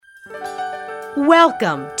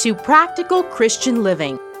Welcome to Practical Christian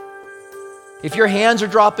Living. If your hands are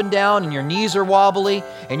dropping down and your knees are wobbly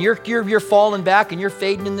and you're falling back and you're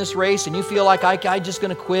fading in this race and you feel like I'm just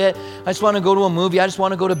going to quit, I just want to go to a movie, I just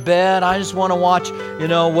want to go to bed, I just want to watch,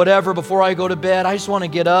 whatever before I go to bed, I just want to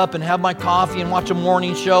get up and have my coffee and watch a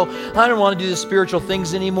morning show, I don't want to do the spiritual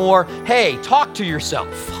things anymore. Hey, talk to yourself.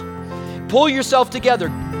 Pull yourself together.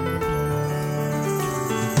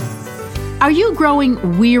 Are you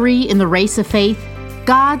growing weary in the race of faith?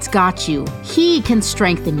 God's got you. He can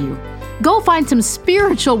strengthen you. Go find some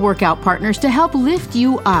spiritual workout partners to help lift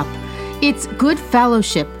you up. It's good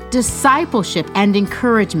fellowship, discipleship, and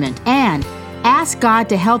encouragement. And ask God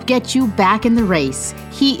to help get you back in the race.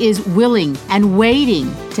 He is willing and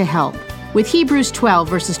waiting to help. With Hebrews 12,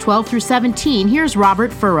 verses 12 through 17, here's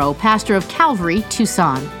Robert Furrow, pastor of Calvary,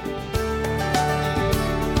 Tucson.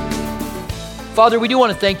 Father, we do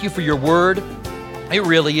want to thank you for your word. It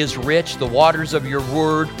really is rich. The waters of your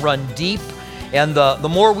word run deep, and the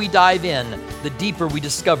more we dive in, the deeper we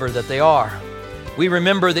discover that they are. We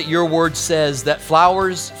remember that your word says that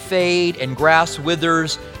flowers fade and grass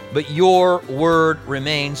withers, but your word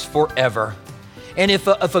remains forever. And if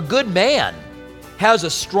a good man has a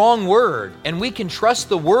strong word, and we can trust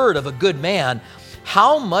the word of a good man,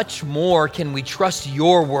 how much more can we trust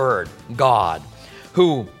your word, God?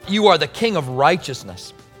 Who you are the King of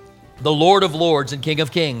righteousness, the Lord of lords and King of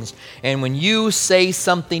kings. And when you say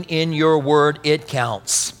something in your word, it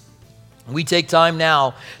counts. We take time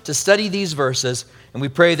now to study these verses, and we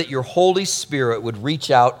pray that your Holy Spirit would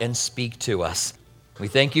reach out and speak to us. We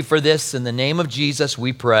thank you for this. In the name of Jesus,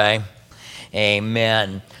 we pray.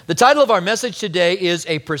 Amen. The title of our message today is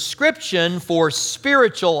A Prescription for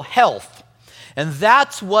Spiritual Health. And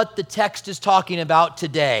that's what the text is talking about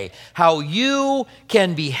today, how you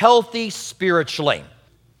can be healthy spiritually.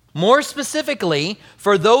 More specifically,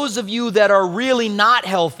 for those of you that are really not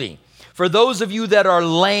healthy, for those of you that are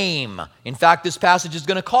lame. In fact, this passage is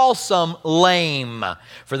going to call some lame.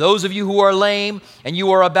 For those of you who are lame and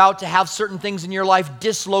you are about to have certain things in your life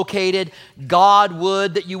dislocated, God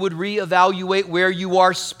would that you would reevaluate where you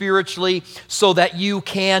are spiritually so that you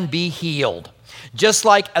can be healed. Just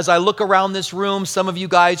like as I look around this room, some of you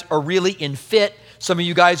guys are really in fit. Some of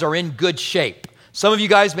you guys are in good shape. Some of you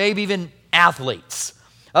guys may be even athletes.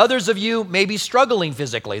 Others of you may be struggling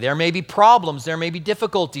physically. There may be problems. There may be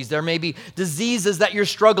difficulties. There may be diseases that you're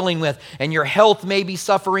struggling with, and your health may be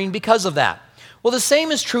suffering because of that. Well, the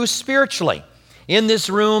same is true spiritually. In this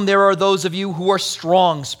room, there are those of you who are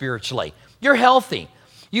strong spiritually. You're healthy.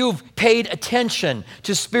 You've paid attention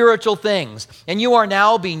to spiritual things, and you are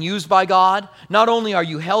now being used by God. Not only are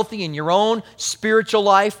you healthy in your own spiritual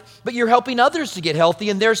life, but you're helping others to get healthy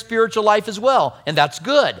in their spiritual life as well, and that's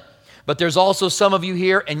good. But there's also some of you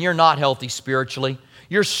here, and you're not healthy spiritually.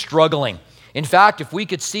 You're struggling. In fact, if we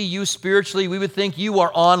could see you spiritually, we would think you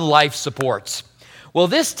are on life supports. Well,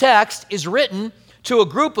 this text is written to a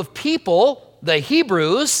group of people, the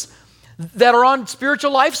Hebrews, that are on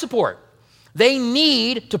spiritual life support. They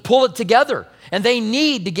need to pull it together, and they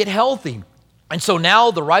need to get healthy. And so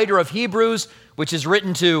now the writer of Hebrews, which is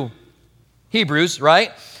written to Hebrews,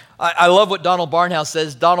 right? I love what Donald Barnhouse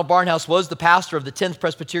says. Donald Barnhouse was the pastor of the 10th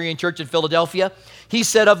Presbyterian Church in Philadelphia. He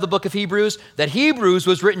said of the book of Hebrews that Hebrews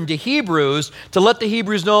was written to Hebrews to let the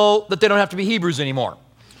Hebrews know that they don't have to be Hebrews anymore.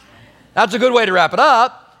 That's a good way to wrap it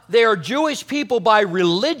up. They are Jewish people by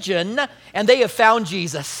religion, and they have found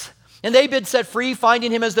Jesus. And they've been set free,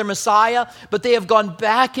 finding him as their Messiah, but they have gone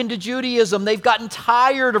back into Judaism. They've gotten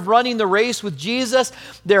tired of running the race with Jesus.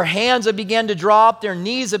 Their hands have begun to drop. Their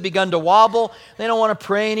knees have begun to wobble. They don't want to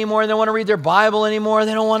pray anymore. They don't want to read their Bible anymore.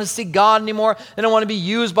 They don't want to see God anymore. They don't want to be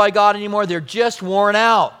used by God anymore. They're just worn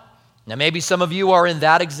out. Now, maybe some of you are in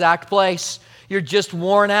that exact place. You're just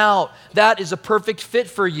worn out. That is a perfect fit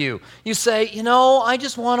for you. You say, I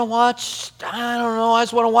just want to watch, I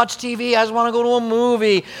just want to watch TV. I just want to go to a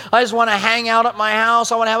movie. I just want to hang out at my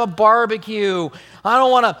house. I want to have a barbecue. I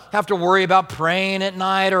don't want to have to worry about praying at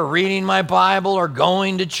night or reading my Bible or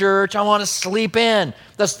going to church. I want to sleep in.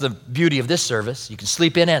 That's the beauty of this service. You can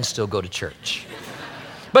sleep in and still go to church.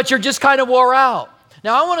 But you're just kind of wore out.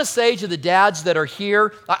 Now, I want to say to the dads that are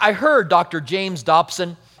here, I heard Dr. James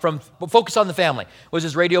Dobson from Focus on the Family, was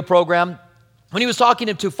his radio program. When he was talking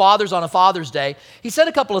to fathers on a Father's Day, he said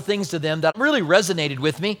a couple of things to them that really resonated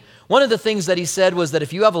with me. One of the things that he said was that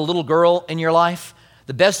if you have a little girl in your life,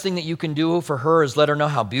 the best thing that you can do for her is let her know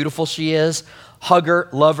how beautiful she is, hug her,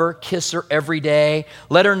 love her, kiss her every day,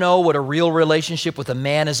 let her know what a real relationship with a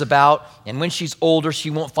man is about, and when she's older, she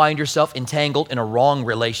won't find herself entangled in a wrong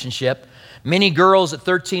relationship. Many girls at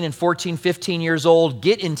 13 and 14, 15 years old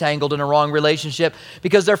get entangled in a wrong relationship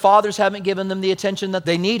because their fathers haven't given them the attention that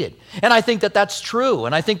they needed. And I think that that's true.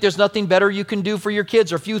 And I think there's nothing better you can do for your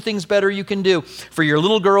kids, or few things better you can do for your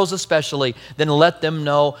little girls especially, than let them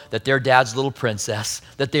know that they're dad's little princess,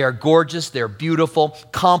 that they are gorgeous, they're beautiful,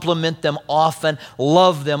 compliment them often,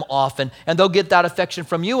 love them often, and they'll get that affection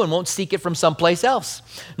from you and won't seek it from someplace else.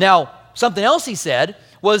 Now, something else he said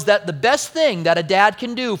was that the best thing that a dad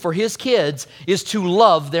can do for his kids is to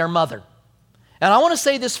love their mother. And I want to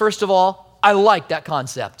say this first of all, I like that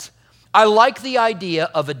concept. I like the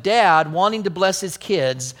idea of a dad wanting to bless his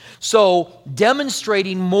kids, so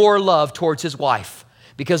demonstrating more love towards his wife,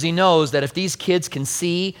 because he knows that if these kids can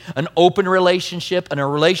see an open relationship and a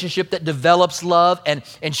relationship that develops love and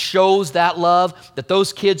shows that love, that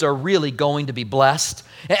those kids are really going to be blessed.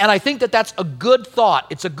 And I think that that's a good thought.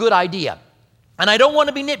 It's a good idea. And I don't want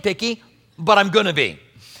to be nitpicky, but I'm going to be.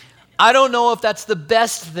 I don't know if that's the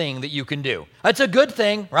best thing that you can do. It's a good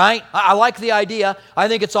thing, right? I like the idea. I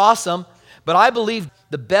think it's awesome. But I believe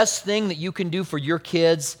the best thing that you can do for your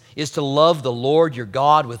kids is to love the Lord your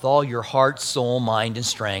God with all your heart, soul, mind, and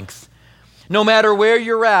strength. No matter where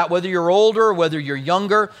you're at, whether you're older, whether you're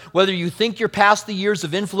younger, whether you think you're past the years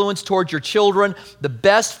of influence towards your children, the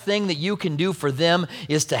best thing that you can do for them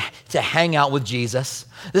is to hang out with Jesus.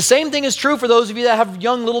 The same thing is true for those of you that have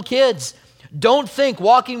young little kids. Don't think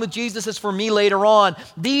walking with Jesus is for me later on.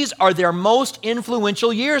 These are their most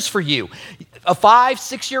influential years for you. A 5,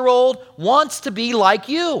 6-year-old wants to be like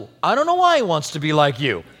you. I don't know why he wants to be like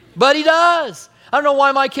you, but he does. I don't know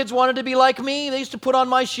why my kids wanted to be like me. They used to put on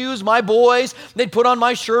my shoes, my boys. They'd put on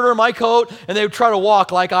my shirt or my coat, and they would try to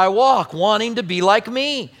walk like I walk, wanting to be like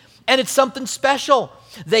me. And it's something special.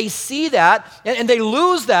 They see that, and they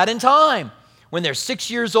lose that in time. When they're 6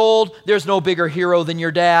 years old, there's no bigger hero than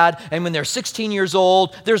your dad. And when they're 16 years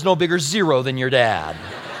old, there's no bigger zero than your dad.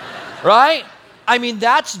 Right? I mean,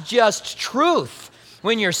 that's just truth.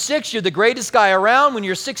 When you're 6, you're the greatest guy around. When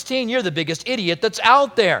you're 16, you're the biggest idiot that's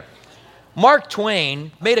out there. Mark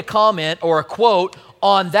Twain made a comment or a quote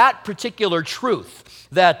on that particular truth,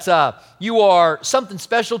 that you are something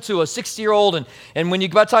special to a 60-year-old, and when you,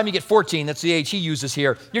 by the time you get 14, that's the age he uses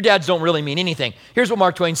here, your dads don't really mean anything. Here's what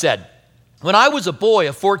Mark Twain said. When I was a boy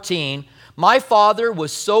of 14, my father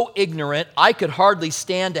was so ignorant I could hardly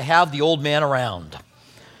stand to have the old man around.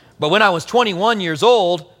 But when I was 21 years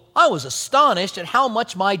old, I was astonished at how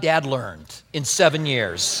much my dad learned in 7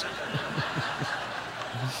 years.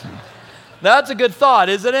 That's a good thought,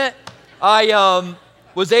 isn't it? I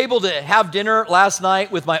was able to have dinner last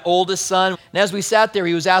night with my oldest son. And as we sat there,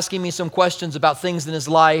 he was asking me some questions about things in his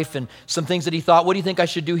life and some things that he thought, what do you think I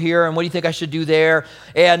should do here? And what do you think I should do there?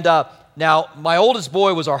 And now, my oldest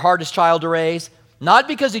boy was our hardest child to raise. Not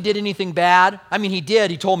because he did anything bad. I mean, he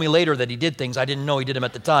did. He told me later that he did things. I didn't know he did them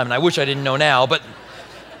at the time, and I wish I didn't know now. But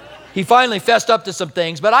he finally fessed up to some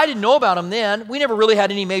things, but I didn't know about him then. We never really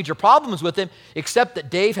had any major problems with him, except that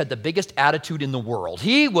Dave had the biggest attitude in the world.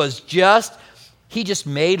 He just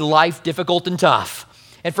made life difficult and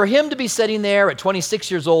tough. And for him to be sitting there at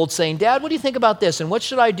 26 years old saying, Dad, what do you think about this? And what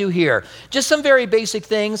should I do here? Just some very basic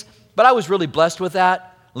things, but I was really blessed with that.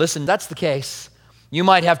 Listen, that's the case. You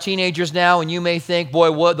might have teenagers now and you may think,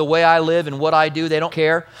 boy, the way I live and what I do, they don't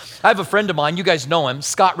care. I have a friend of mine, you guys know him,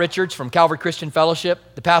 Scott Richards from Calvary Christian Fellowship,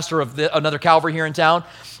 the pastor of another Calvary here in town.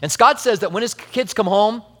 And Scott says that when his kids come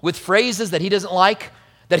home with phrases that he doesn't like,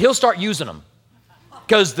 that he'll start using them.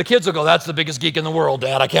 Because the kids will go, that's the biggest geek in the world,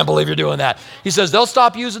 Dad. I can't believe you're doing that. He says they'll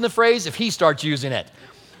stop using the phrase if he starts using it.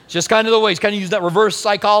 It's just kind of the way he's kind of using that reverse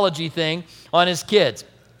psychology thing on his kids.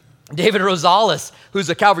 David Rosales, who's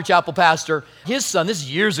a Calvary Chapel pastor, his son, this is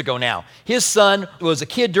years ago now, his son was a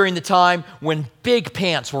kid during the time when big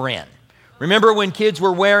pants were in. Remember when kids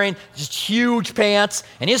were wearing just huge pants?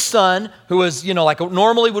 And his son, who was,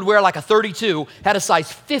 normally would wear like a 32, had a size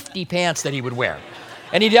 50 pants that he would wear.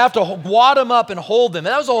 And he'd have to wad them up and hold them.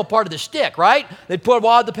 And that was all part of the shtick, right? They'd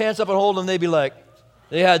wad the pants up and hold them. They'd be like,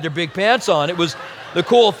 they had their big pants on. It was the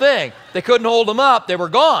cool thing. They couldn't hold them up. They were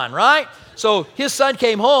gone, right? So his son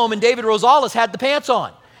came home, and David Rosales had the pants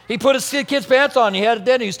on. He put his kid's pants on, and he had it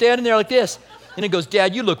then, and he was standing there like this. And he goes,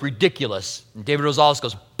 Dad, you look ridiculous. And David Rosales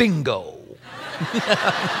goes, bingo.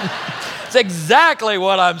 It's exactly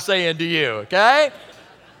what I'm saying to you, okay?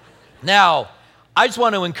 Now, I just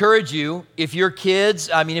want to encourage you, if your kids,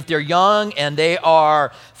 if they're young and they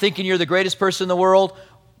are thinking you're the greatest person in the world,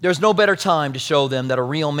 there's no better time to show them that a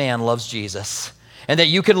real man loves Jesus. and that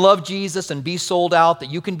you can love Jesus and be sold out, that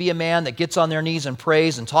you can be a man that gets on their knees and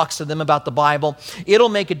prays and talks to them about the Bible, it'll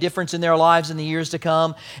make a difference in their lives in the years to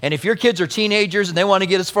come. And if your kids are teenagers and they want to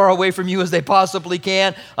get as far away from you as they possibly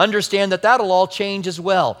can, understand that that'll all change as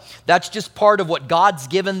well. That's just part of what God's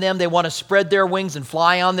given them. They want to spread their wings and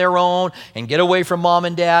fly on their own and get away from mom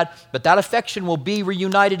and dad, but that affection will be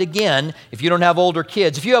reunited again if you don't have older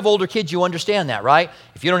kids. If you have older kids, you understand that, right?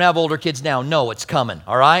 If you don't have older kids now, know it's coming,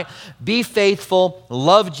 all right? Be faithful,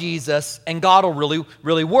 love Jesus, and God will really,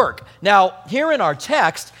 really work. Now, here in our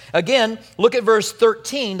text, again, look at verse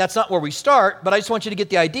 13. That's not where we start, but I just want you to get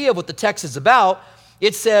the idea of what the text is about.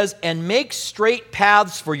 It says, "And make straight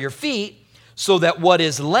paths for your feet, so that what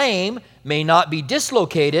is lame may not be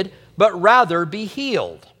dislocated, but rather be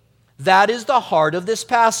healed." That is the heart of this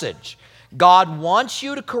passage. God wants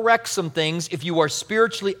you to correct some things if you are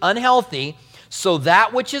spiritually unhealthy, so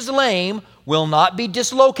that which is lame will not be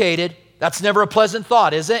dislocated. That's never a pleasant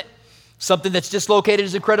thought, is it? Something that's dislocated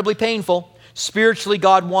is incredibly painful. Spiritually,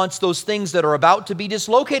 God wants those things that are about to be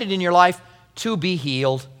dislocated in your life to be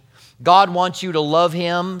healed. God wants you to love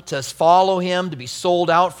Him, to follow Him, to be sold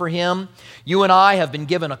out for Him. You and I have been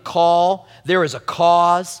given a call. There is a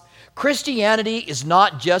cause. Christianity is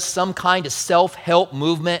not just some kind of self-help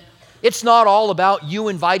movement. It's not all about you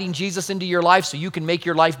inviting Jesus into your life so you can make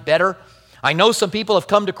your life better. I know some people have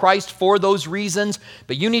come to Christ for those reasons,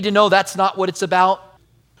 but you need to know that's not what it's about.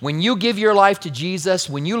 When you give your life to Jesus,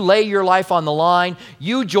 when you lay your life on the line,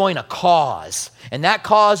 you join a cause. And that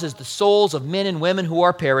cause is the souls of men and women who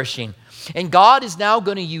are perishing. And God is now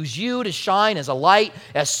going to use you to shine as a light,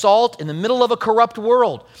 as salt in the middle of a corrupt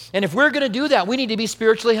world. And if we're going to do that, we need to be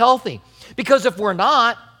spiritually healthy. Because if we're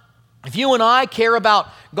not, if you and I care about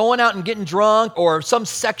going out and getting drunk or some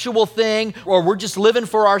sexual thing, or we're just living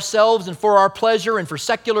for ourselves and for our pleasure and for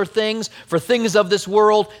secular things, for things of this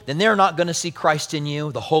world, then they're not going to see Christ in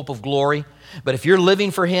you, the hope of glory. But if you're living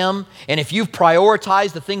for Him, and if you've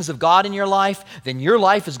prioritized the things of God in your life, then your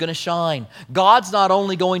life is going to shine. God's not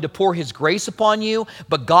only going to pour His grace upon you,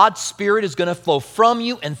 but God's Spirit is going to flow from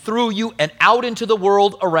you and through you and out into the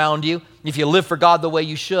world around you, if you live for God the way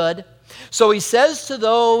you should. So He says to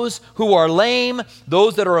those who are lame,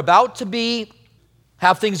 those that are about to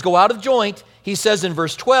have things go out of joint, He says in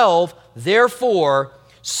verse 12, "Therefore,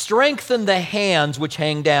 strengthen the hands which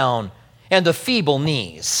hang down and the feeble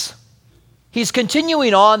knees." He's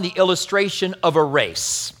continuing on the illustration of a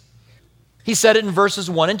race. He said it in verses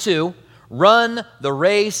 1 and 2, "Run the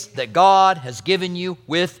race that God has given you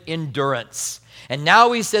with endurance." And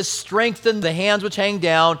now He says, strengthen the hands which hang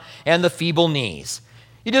down and the feeble knees.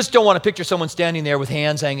 You just don't want to picture someone standing there with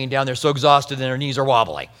hands hanging down. They're so exhausted and their knees are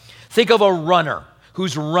wobbly. Think of a runner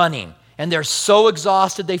who's running and they're so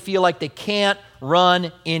exhausted they feel like they can't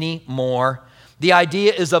run anymore. The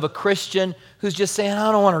idea is of a Christian who's just saying,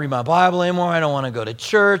 I don't want to read my Bible anymore. I don't want to go to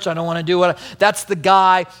church. I don't want to do what That's the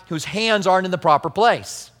guy whose hands aren't in the proper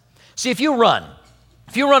place. See, if you run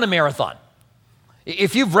a marathon,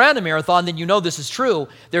 if you've ran a marathon, then you know this is true.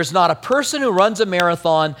 There's not a person who runs a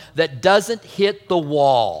marathon that doesn't hit the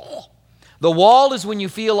wall. The wall is when you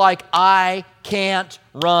feel like, I can't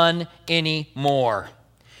run anymore.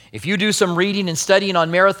 If you do some reading and studying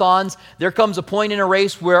on marathons, there comes a point in a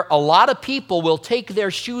race where a lot of people will take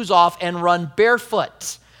their shoes off and run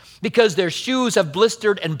barefoot because their shoes have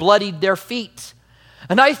blistered and bloodied their feet.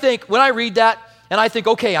 And I think, when I read that, and I think,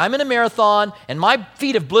 okay, I'm in a marathon and my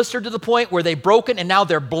feet have blistered to the point where they've broken and now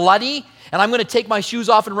they're bloody and I'm going to take my shoes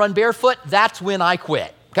off and run barefoot, that's when I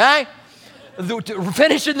quit, okay?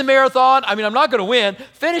 Finishing the marathon, I'm not going to win.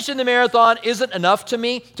 Finishing the marathon isn't enough to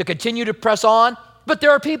me to continue to press on, but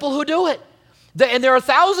there are people who do it. And there are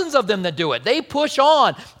thousands of them that do it. They push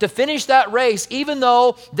on to finish that race even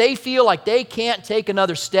though they feel like they can't take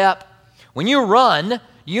another step. When you run,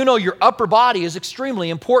 you know your upper body is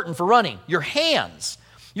extremely important for running. Your hands,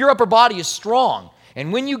 your upper body is strong.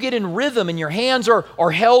 And when you get in rhythm and your hands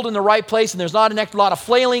are held in the right place and there's not a lot of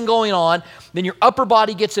flailing going on, then your upper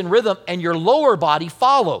body gets in rhythm and your lower body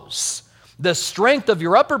follows. The strength of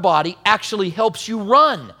your upper body actually helps you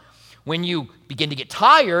run. When you begin to get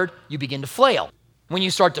tired, you begin to flail. When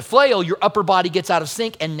you start to flail, your upper body gets out of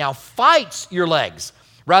sync and now fights your legs.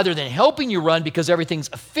 Rather than helping you run because everything's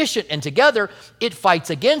efficient and together, it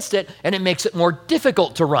fights against it and it makes it more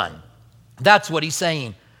difficult to run. That's what he's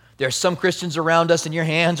saying. There's some Christians around us and your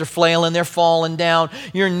hands are flailing, they're falling down,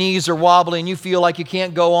 your knees are wobbling, you feel like you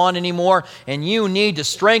can't go on anymore, and you need to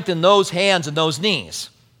strengthen those hands and those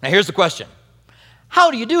knees. Now here's the question.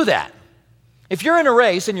 How do you do that? If you're in a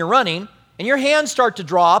race and you're running and your hands start to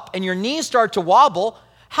drop and your knees start to wobble,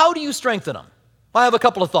 how do you strengthen them? Well, I have a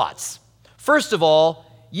couple of thoughts. First of all,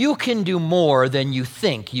 you can do more than you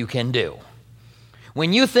think you can do.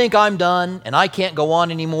 When you think I'm done and I can't go on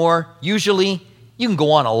anymore, usually you can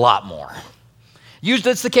go on a lot more.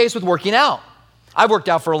 Usually that's the case with working out. I've worked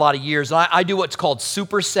out for a lot of years, and I do what's called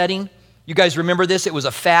supersetting. You guys remember this? It was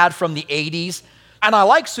a fad from the 80s. And I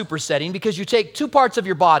like supersetting because you take two parts of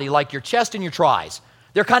your body, like your chest and your tries.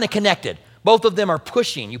 They're kind of connected. Both of them are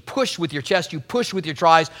pushing. You push with your chest, you push with your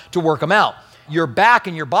tries to work them out. Your back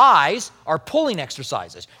and your buys are pulling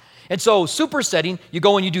exercises. And so supersetting, you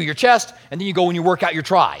go and you do your chest, and then you go and you work out your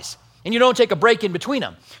tries. And you don't take a break in between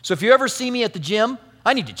them. So if you ever see me at the gym,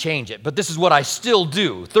 I need to change it, but this is what I still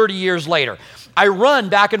do 30 years later. I run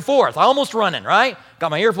back and forth. I almost running, right? Got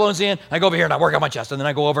my earphones in, I go over here and I work out my chest, and then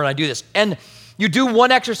I go over and I do this. And you do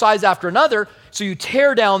one exercise after another, so you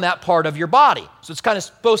tear down that part of your body. So it's kind of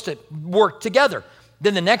supposed to work together.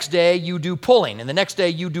 Then the next day you do pulling, and the next day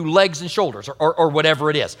you do legs and shoulders, or whatever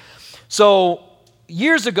it is. So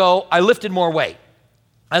years ago, I lifted more weight.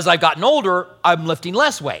 As I've gotten older, I'm lifting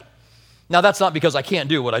less weight. Now that's not because I can't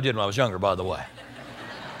do what I did when I was younger, by the way.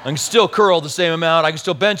 I can still curl the same amount. I can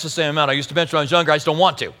still bench the same amount I used to bench when I was younger. I just don't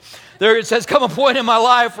want to. There has come a point in my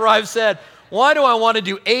life where I've said, why do I want to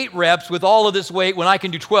do 8 reps with all of this weight when I can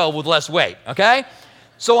do 12 with less weight, okay?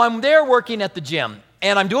 So I'm there working at the gym,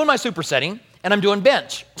 and I'm doing my supersetting, and I'm doing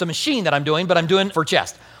bench. It's a machine that I'm doing, but I'm doing for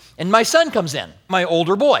chest. And my son comes in, my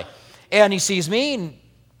older boy, and he sees me, and,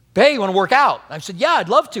 hey, you want to work out? I said, yeah, I'd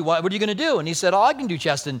love to. What are you going to do? And he said, I can do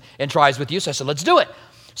chest and tries with you. So I said, let's do it.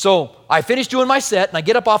 So I finish doing my set, and I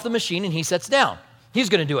get up off the machine, and he sits down. He's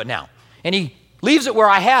going to do it now. And he leaves it where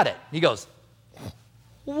I had it. He goes,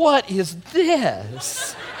 what is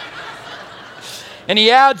this? And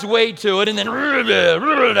he adds weight to it, and then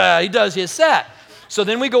he does his set. So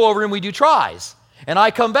then we go over and we do tries. And I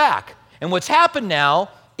come back. And what's happened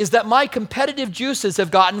now is that my competitive juices have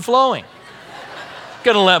gotten flowing.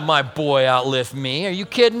 Gonna let my boy outlift me. Are you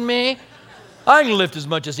kidding me? I can lift as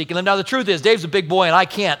much as he can lift. Now, the truth is, Dave's a big boy, and I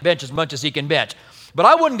can't bench as much as he can bench. But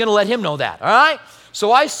I wasn't going to let him know that, all right?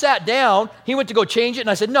 So I sat down. He went to go change it, and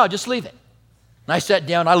I said, no, just leave it. And I sat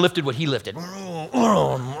down. I lifted what he lifted. And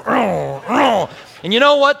you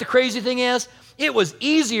know what the crazy thing is? It was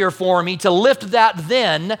easier for me to lift that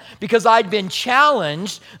then because I'd been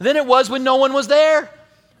challenged than it was when no one was there.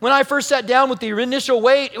 When I first sat down with the initial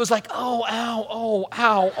weight, it was like, oh, ow, oh,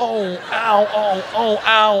 ow, oh, ow, oh, oh,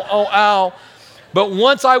 ow, oh, ow. But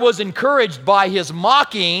once I was encouraged by his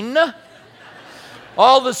mocking,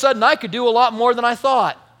 all of a sudden I could do a lot more than I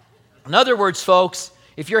thought. In other words, folks,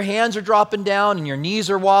 if your hands are dropping down and your knees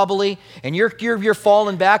are wobbly and you're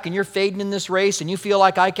falling back and you're fading in this race and you feel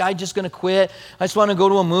like I'm just going to quit, I just want to go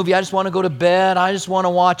to a movie, I just want to go to bed, I just want to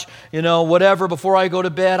watch, whatever before I go to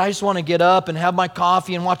bed, I just want to get up and have my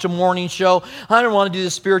coffee and watch a morning show, I don't want to do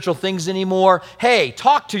the spiritual things anymore. Hey,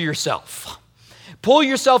 talk to yourself. Pull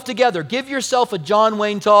yourself together. Give yourself a John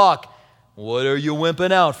Wayne talk. What are you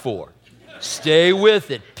wimping out for? Stay with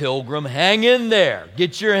it, pilgrim. Hang in there.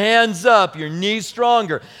 Get your hands up, your knees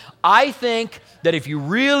stronger. I think that if you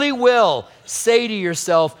really will say to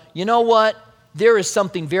yourself, you know what? There is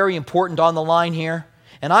something very important on the line here,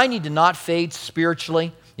 and I need to not fade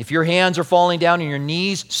spiritually. If your hands are falling down and your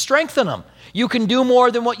knees, strengthen them. You can do more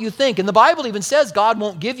than what you think. And the Bible even says God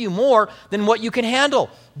won't give you more than what you can handle.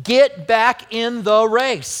 Get back in the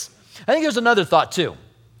race. I think there's another thought too.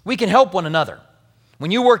 We can help one another. When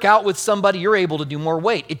you work out with somebody, you're able to do more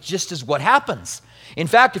weight. It just is what happens. In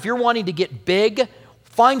fact, if you're wanting to get big,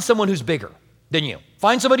 find someone who's bigger than you.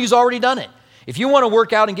 Find somebody who's already done it. If you want to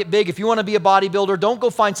work out and get big, if you want to be a bodybuilder, don't go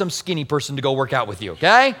find some skinny person to go work out with you,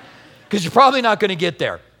 okay? Because you're probably not going to get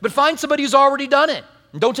there. But find somebody who's already done it.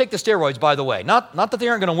 And don't take the steroids, by the way. Not that they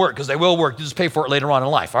aren't going to work, because they will work. You just pay for it later on in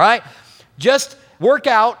life, all right? Just work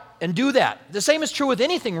out and do that. The same is true with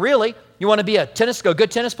anything, really. You want to be a good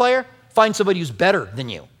tennis player? Find somebody who's better than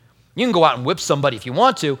you. You can go out and whip somebody if you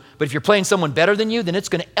want to, but if you're playing someone better than you, then it's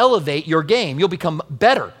going to elevate your game. You'll become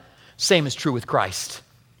better. Same is true with Christ.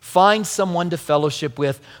 Find someone to fellowship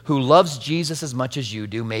with who loves Jesus as much as you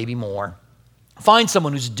do, maybe more. Find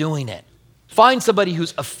someone who's doing it. Find somebody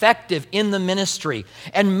who's effective in the ministry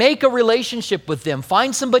and make a relationship with them.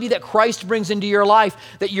 Find somebody that Christ brings into your life,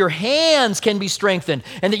 that your hands can be strengthened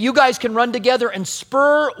and that you guys can run together and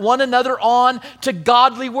spur one another on to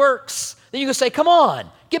godly works. Then you can say, come on,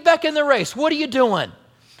 get back in the race. What are you doing?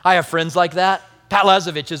 I have friends like that. Pat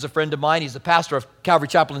Lazovich is a friend of mine. He's the pastor of Calvary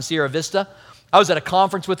Chapel in Sierra Vista. I was at a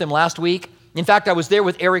conference with him last week. In fact, I was there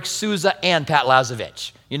with Eric Souza and Pat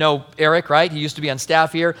Lazovich. You know Eric, right? He used to be on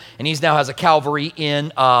staff here, and he now has a Calvary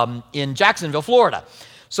in Jacksonville, Florida.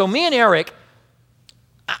 So me and Eric,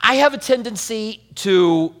 I have a tendency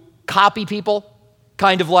to copy people,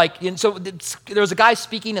 kind of like, and so there was a guy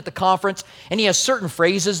speaking at the conference, and he has certain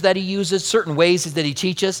phrases that he uses, certain ways that he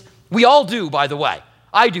teaches. We all do, by the way.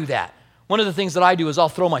 I do that. One of the things that I do is I'll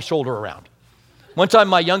throw my shoulder around. One time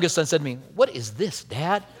my youngest son said to me, "What is this,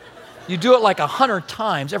 Dad? You do it like 100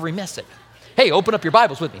 times every message. Hey, open up your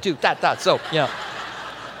Bibles with me too." So,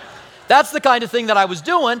 that's the kind of thing that I was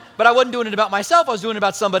doing, but I wasn't doing it about myself. I was doing it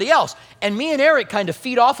about somebody else. And me and Eric kind of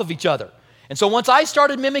feed off of each other. And so once I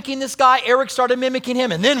started mimicking this guy, Eric started mimicking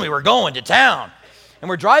him, and then we were going to town. And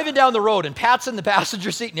we're driving down the road, and Pat's in the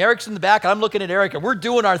passenger seat, and Eric's in the back, and I'm looking at Eric, and we're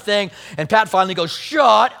doing our thing, and Pat finally goes,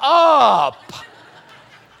 "Shut up."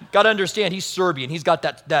 Got to understand, he's Serbian. He's got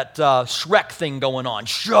that Shrek thing going on.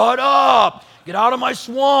 "Shut up. Get out of my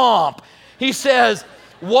swamp." He says,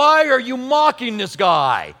 "Why are you mocking this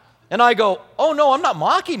guy?" And I go, "Oh, no, I'm not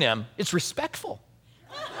mocking him. It's respectful.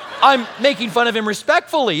 I'm making fun of him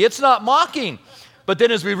respectfully. It's not mocking." But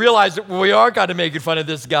then as we realize that we are kind of making fun of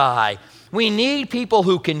this guy, we need people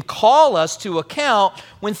who can call us to account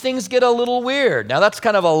when things get a little weird. Now, that's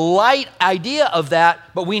kind of a light idea of that,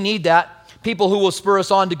 but we need that. People who will spur us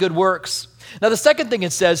on to good works. Now, the second thing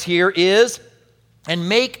it says here is, "And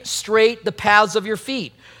make straight the paths of your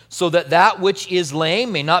feet, so that which is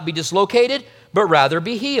lame may not be dislocated, but rather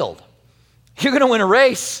be healed." You're going to win a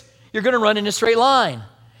race. You're going to run in a straight line.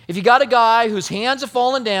 If you got a guy whose hands have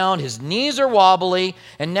fallen down, his knees are wobbly,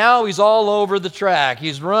 and now he's all over the track,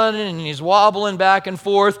 he's running and he's wobbling back and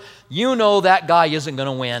forth, you know that guy isn't going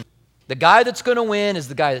to win. The guy that's going to win is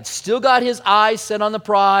the guy that's still got his eyes set on the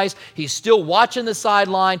prize, he's still watching the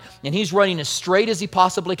sideline, and he's running as straight as he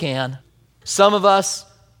possibly can. Some of us,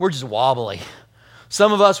 we're just wobbly.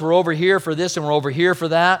 Some of us, we're over here for this and we're over here for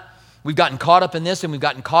that. We've gotten caught up in this and we've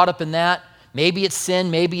gotten caught up in that. Maybe it's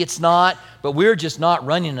sin, maybe it's not, but we're just not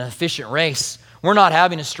running an efficient race. We're not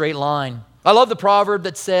having a straight line. I love the proverb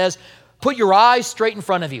that says, "Put your eyes straight in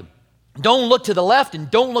front of you. Don't look to the left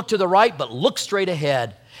and don't look to the right, but look straight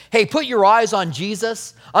ahead." Hey, put your eyes on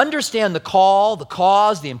Jesus. Understand the call, the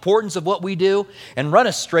cause, the importance of what we do, and run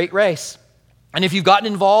a straight race. And if you've gotten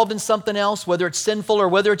involved in something else, whether it's sinful or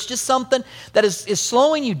whether it's just something that is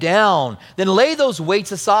slowing you down, then lay those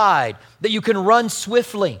weights aside that you can run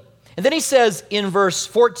swiftly. And then he says in verse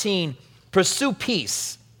 14, "Pursue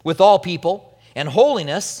peace with all people and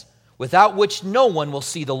holiness, without which no one will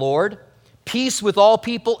see the Lord." Peace with all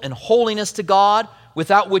people and holiness to God,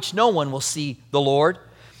 without which no one will see the Lord.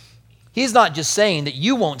 He's not just saying that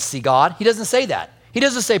you won't see God. He doesn't say that. He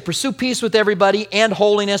doesn't say pursue peace with everybody and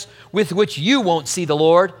holiness with which you won't see the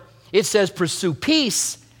Lord. It says pursue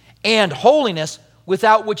peace and holiness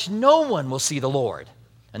without which no one will see the Lord.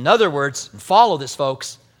 In other words, and follow this,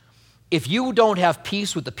 folks, if you don't have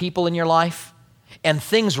peace with the people in your life and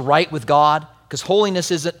things right with God, because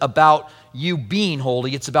holiness isn't about you being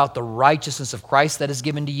holy, it's about the righteousness of Christ that is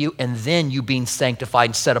given to you, and then you being sanctified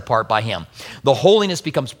and set apart by Him. The holiness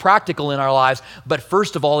becomes practical in our lives, but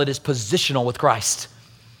first of all, it is positional with Christ.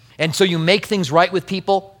 And so you make things right with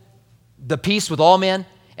people, the peace with all men,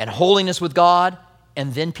 and holiness with God,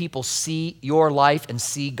 and then people see your life and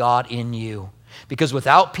see God in you. Because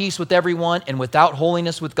without peace with everyone and without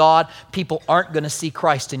holiness with God, people aren't going to see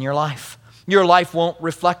Christ in your life. Your life won't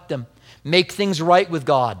reflect Him. Make things right with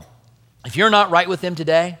God. If you're not right with Him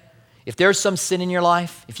today, if there's some sin in your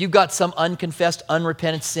life, if you've got some unconfessed,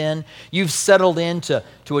 unrepentant sin, you've settled into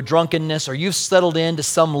a drunkenness, or you've settled into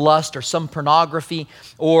some lust or some pornography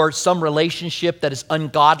or some relationship that is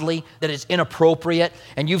ungodly, that is inappropriate,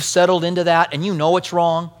 and you've settled into that and you know it's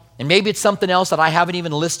wrong, and maybe it's something else that I haven't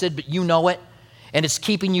even listed, but you know it, and it's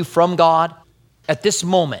keeping you from God, at this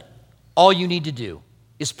moment, all you need to do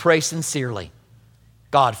is pray sincerely,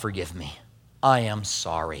 "God, forgive me. I am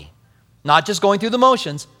sorry." Not just going through the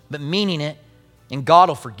motions, but meaning it, and God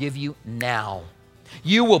will forgive you now.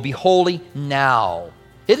 You will be holy now.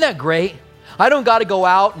 Isn't that great? I don't got to go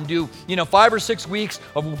out and do, 5 or 6 weeks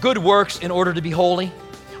of good works in order to be holy.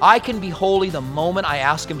 I can be holy the moment I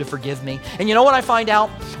ask Him to forgive me. And you know what I find out?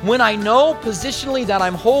 When I know positionally that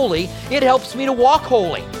I'm holy, it helps me to walk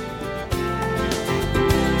holy.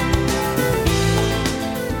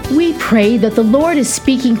 We pray that the Lord is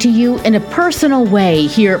speaking to you in a personal way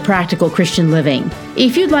here at Practical Christian Living.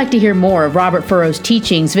 If you'd like to hear more of Robert Furrow's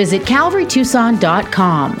teachings, visit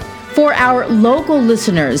CalvaryTucson.com. For our local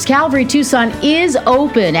listeners, Calvary Tucson is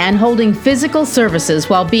open and holding physical services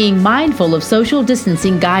while being mindful of social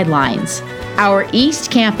distancing guidelines. Our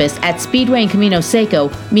East Campus at Speedway and Camino Seco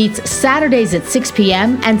meets Saturdays at 6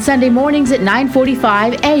 p.m. and Sunday mornings at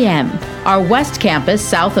 9:45 a.m. Our West Campus,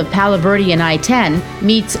 south of Palo Verde and I-10,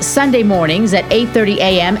 meets Sunday mornings at 8:30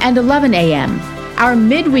 a.m. and 11 a.m. Our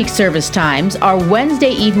midweek service times are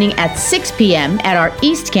Wednesday evening at 6 p.m. at our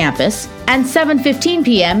East Campus and 7:15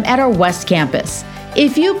 p.m. at our West Campus.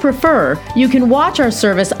 If you prefer, you can watch our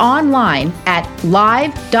service online at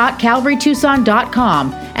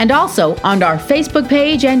live.calvarytucson.com and also on our Facebook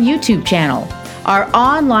page and YouTube channel. Our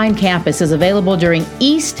online campus is available during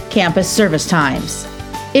East Campus service times.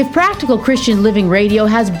 If Practical Christian Living Radio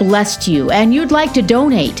has blessed you and you'd like to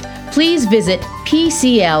donate, please visit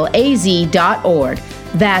PCLAZ.org.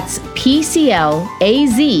 That's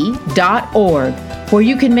PCLAZ.org, where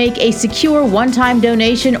you can make a secure one-time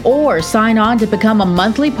donation or sign on to become a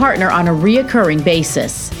monthly partner on a reoccurring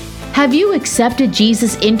basis. Have you accepted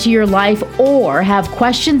Jesus into your life or have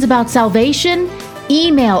questions about salvation?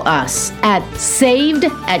 Email us at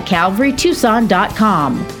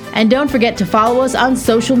saved@calvarytucson.com. And don't forget to follow us on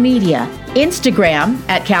social media, Instagram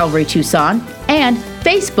at Calvary Tucson and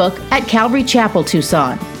Facebook at Calvary Chapel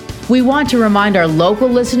Tucson. We want to remind our local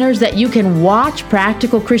listeners that you can watch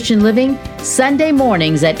Practical Christian Living Sunday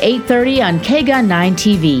mornings at 8:30 on KGUN 9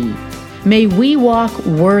 TV. May we walk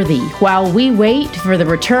worthy while we wait for the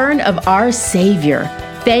return of our Savior.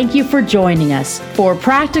 Thank you for joining us for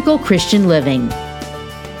Practical Christian Living.